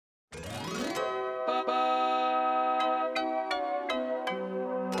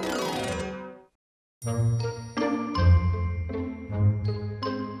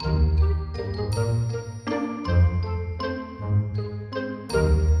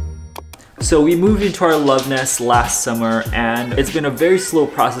So we moved into our love nest last summer and it's been a very slow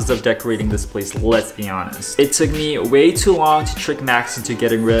process of decorating this place, let's be honest. It took me way too long to trick Max into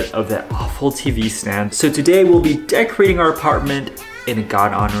getting rid of that awful TV stand. So today we'll be decorating our apartment in a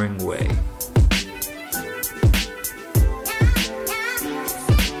God-honoring way.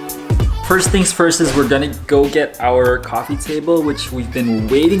 First things first is we're gonna go get our coffee table, which we've been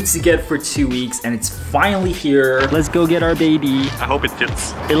waiting to get for 2 weeks, and it's finally here. Let's go get our baby. I hope it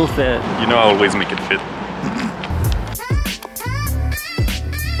fits. It'll fit. You know I always make it fit.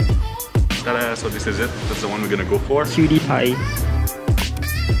 Ta-da, so this is it. That's the one we're gonna go for. Cutie pie.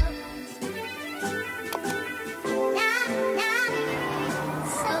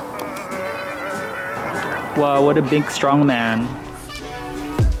 Wow, what a big strong man.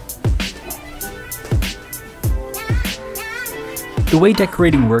 The way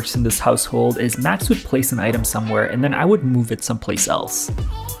decorating works in this household is Max would place an item somewhere and then I would move it someplace else.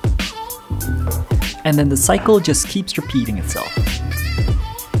 And then the cycle just keeps repeating itself.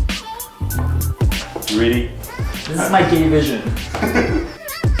 Really? This is my gay vision.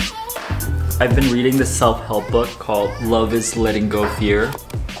 I've been reading this self-help book called Love is Letting Go Fear.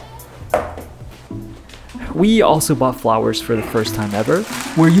 We also bought flowers for the first time ever.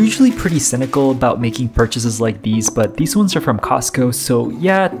 We're usually pretty cynical about making purchases like these, but these ones are from Costco, so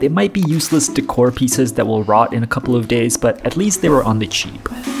yeah, they might be useless decor pieces that will rot in a couple of days, but at least they were on the cheap.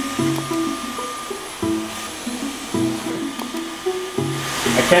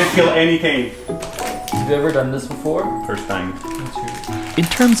 I can't feel anything. Have you ever done this before? First time. In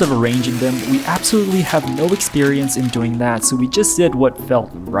terms of arranging them, we absolutely have no experience in doing that, so we just did what felt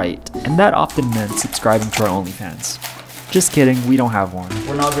right. And that often meant subscribing to our OnlyFans. Just kidding, we don't have one.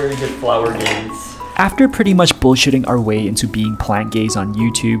 We're not very good flower gays. After pretty much bullshitting our way into being plant gays on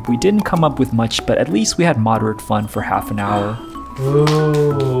YouTube, we didn't come up with much, but at least we had moderate fun for half an hour.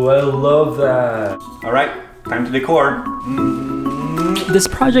 Ooh, I love that. Alright, time to decor. This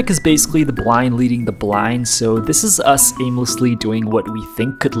project is basically the blind leading the blind, so this is us aimlessly doing what we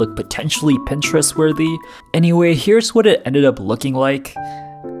think could look potentially Pinterest worthy. Anyway, here's what it ended up looking like.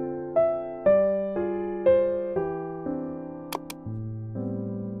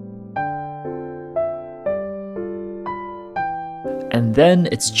 And then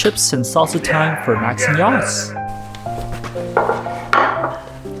it's chips and salsa time for Max and Yas.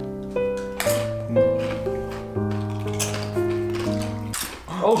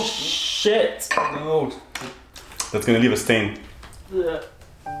 Oh shit! No. That's gonna leave a stain. Ugh.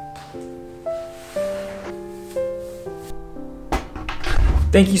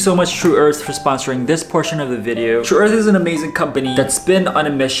 Thank you so much Tru Earth for sponsoring this portion of the video. Tru Earth is an amazing company that's been on a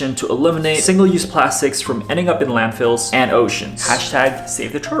mission to eliminate single-use plastics from ending up in landfills and oceans. Hashtag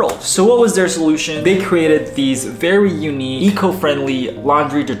save the turtle. So what was their solution? They created these very unique, eco-friendly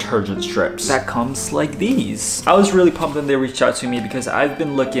laundry detergent strips that comes like these. I was really pumped when they reached out to me because I've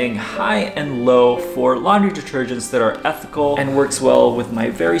been looking high and low for laundry detergents that are ethical and works well with my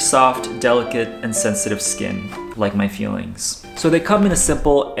very soft, delicate, and sensitive skin, like my feelings. So they come in a simple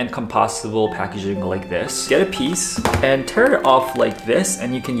and compostable packaging like this. Get a piece and tear it off like this,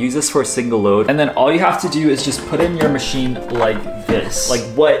 and you can use this for a single load. And then all you have to do is just put it in your machine like this. Like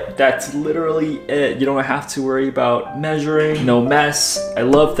what? That's literally it. You don't have to worry about measuring, no mess. I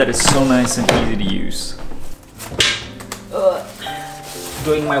love that it's so nice and easy to use.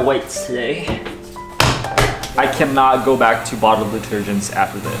 Doing my whites today. I cannot go back to bottled detergents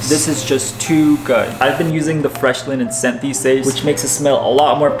after this. This is just too good. I've been using the fresh linen scent these days, which makes it smell a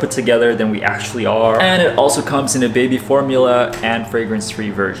lot more put together than we actually are. And it also comes in a baby formula and fragrance-free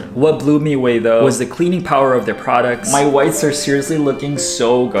version. What blew me away though was the cleaning power of their products. My whites are seriously looking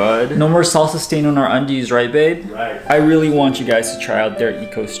so good. No more salsa stain on our undies, right babe? Right. I really want you guys to try out their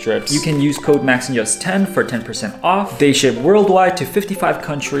eco strips. You can use code MAXANDYOS10 for 10% off. They ship worldwide to 55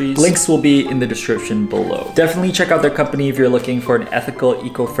 countries. Links will be in the description below. Definitely check out their company if you're looking for an ethical,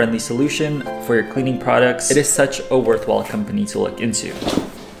 eco-friendly solution for your cleaning products. It is such a worthwhile company to look into.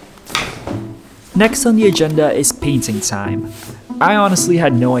 Next on the agenda is painting time. I honestly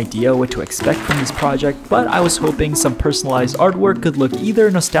had no idea what to expect from this project, but I was hoping some personalized artwork could look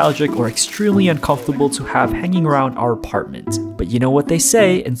either nostalgic or extremely uncomfortable to have hanging around our apartment. But you know what they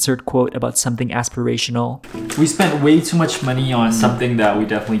say, insert quote about something aspirational. We spent way too much money on something that we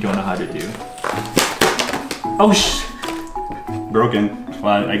definitely don't know how to do. Oh sh! Broken.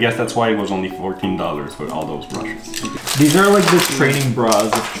 Well, I guess that's why it was only $14 for all those brushes. These are like the training bras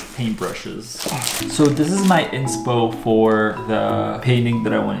of paintbrushes. So this is my inspo for the painting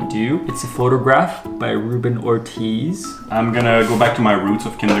that I want to do. It's a photograph by Ruben Ortiz. I'm gonna go back to my roots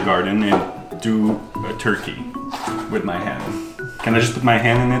of kindergarten and do a turkey with my hand. Can I just put my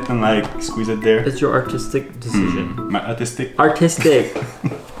hand in it and like squeeze it there? It's your artistic decision. My artistic? Artistic.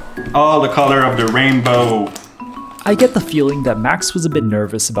 Oh, the color of the rainbow. I get the feeling that Max was a bit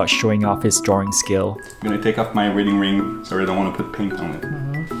nervous about showing off his drawing skill. I'm gonna take off my reading ring. Sorry, I don't want to put paint on it.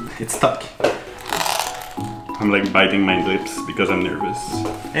 It's stuck. I'm like biting my lips because I'm nervous.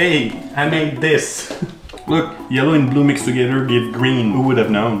 Hey, I made this. Look, yellow and blue mixed together give green. Who would have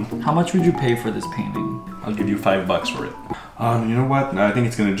known? How much would you pay for this painting? I'll give you $5 for it. You know what? No, I think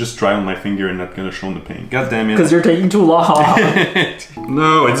it's gonna just dry on my finger and not gonna show in the paint. God damn it. Because you're taking too long.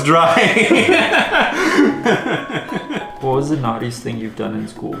 No, it's dry. What was the naughtiest thing you've done in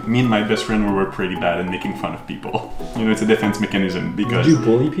school? Me and my best friend were pretty bad at making fun of people. You know, it's a defense mechanism because... Did you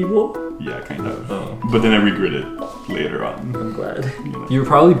bully people? Yeah, kind of. Oh. But then I regret it later on. I'm glad. You know. You were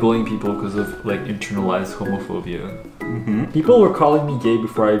probably bullying people because of like internalized homophobia. People were calling me gay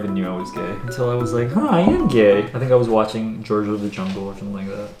before I even knew I was gay. Until I was like, huh, I am gay. I think I was watching George of the Jungle or something like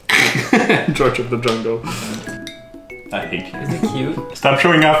that. George of the Jungle. I hate you. Isn't it cute? Stop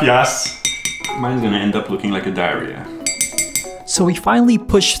showing off, yes. Mine's gonna end up looking like a diarrhea. So we finally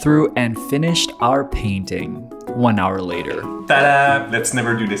pushed through and finished our painting. 1 hour later. Ta-da! Let's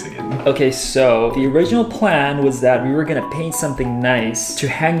never do this again. Okay, so the original plan was that we were gonna paint something nice to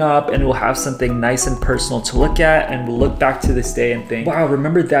hang up and we'll have something nice and personal to look at and we'll look back to this day and think, wow,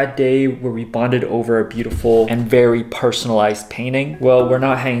 remember that day where we bonded over a beautiful and very personalized painting? Well, we're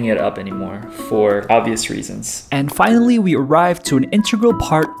not hanging it up anymore for obvious reasons. And finally, we arrived to an integral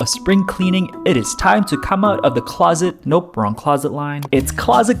part of spring cleaning. It is time to come out of the closet. Nope, wrong closet line. It's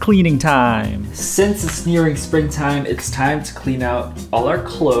closet cleaning time. Since it's nearing springtime, it's time to clean out all our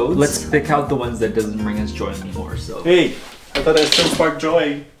clothes. Let's pick out the ones that doesn't bring us joy anymore, so. Hey, I thought I still sparked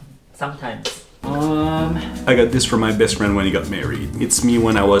joy. Sometimes. I got this for my best friend when he got married. It's me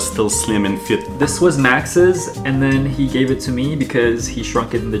when I was still slim and fit. This was Max's, and then he gave it to me because he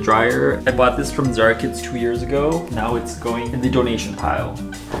shrunk it in the dryer. I bought this from Zara Kids 2 years ago. Now it's going in the donation pile.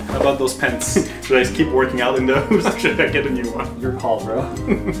 How about those pants? Should I keep working out in those or should I get a new one? Your call, bro.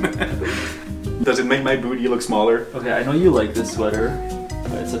 Does it make my booty look smaller? Okay, I know you like this sweater,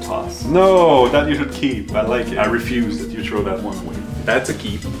 but it's a toss. No, that you should keep. I like it. I refuse that you throw that one away. That's a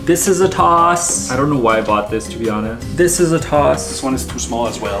keep. This is a toss. I don't know why I bought this, to be honest. This is a toss. This one is too small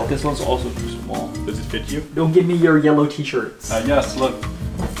as well. This one's also too small. Does it fit you? Don't give me your yellow t-shirts. Yes, look.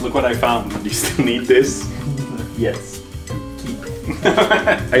 Look what I found. Do you still need this? Yes. Keep.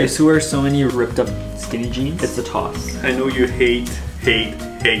 I used to wear so many ripped up skinny jeans. It's a toss. I know you hate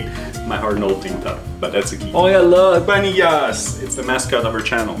my Arnold tank top, but that's a keep. Oh yeah, look. Bunny, yes! It's the mascot of our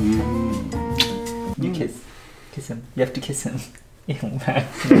channel. You kiss him. You have to kiss him.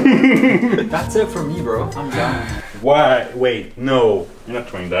 That's it for me, bro. I'm done. Why? Wait, no. You're not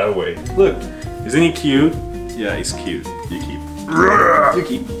throwing that away. Look, isn't he cute? Yeah, he's cute. You keep. You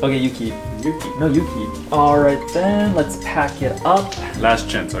keep. Okay, you keep. You keep. No, you keep. Alright then, let's pack it up. Last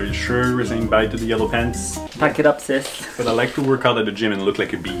chance. Are you sure we're saying bye to the yellow pants? Pack it up, sis. But I like to work out at the gym and look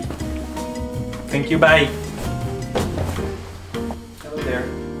like a bee. Thank you, bye. Hello there.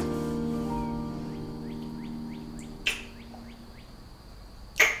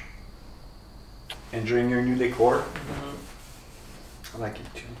 Enjoying your new decor? I like it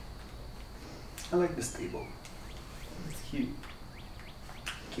too. I like this table. It's cute.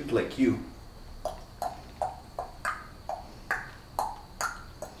 Cute like you.